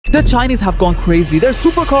The Chinese have gone crazy. Their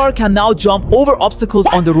supercar can now jump over obstacles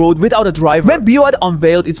on the road without a driver. When BYD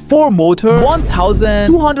unveiled its 4-motor,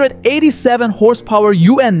 1,287 horsepower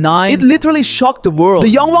UN9, it literally shocked the world.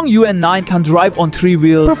 The Yangwang UN9 can drive on 3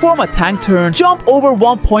 wheels, perform a tank turn, jump over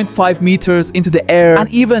 1.5 meters into the air,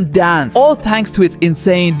 and even dance, all thanks to its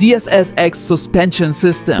insane DSS-X suspension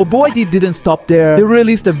system. But BYD didn't stop there. They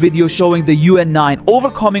released a video showing the UN9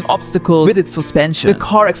 overcoming obstacles with its suspension. The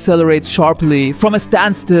car accelerates sharply from a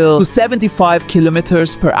standstill to 75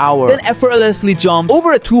 kilometers per hour, then effortlessly jumps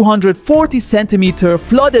over a 240 centimeter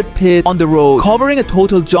flooded pit on the road, covering a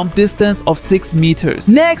total jump distance of 6 meters.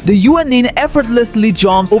 Next, the UN9 effortlessly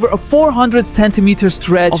jumps over a 400 centimeter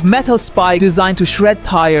stretch of metal spikes designed to shred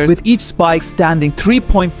tires, with each spike standing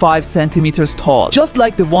 3.5 centimeters tall, just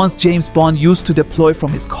like the ones James Bond used to deploy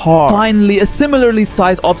from his car. Finally, a similarly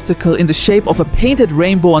sized obstacle in the shape of a painted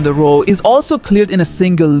rainbow on the road is also cleared in a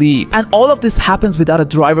single leap. And all of this happens without a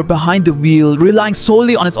driver behind the wheel, relying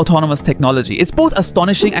solely on its autonomous technology. It's both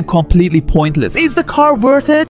astonishing and completely pointless. Is the car worth it?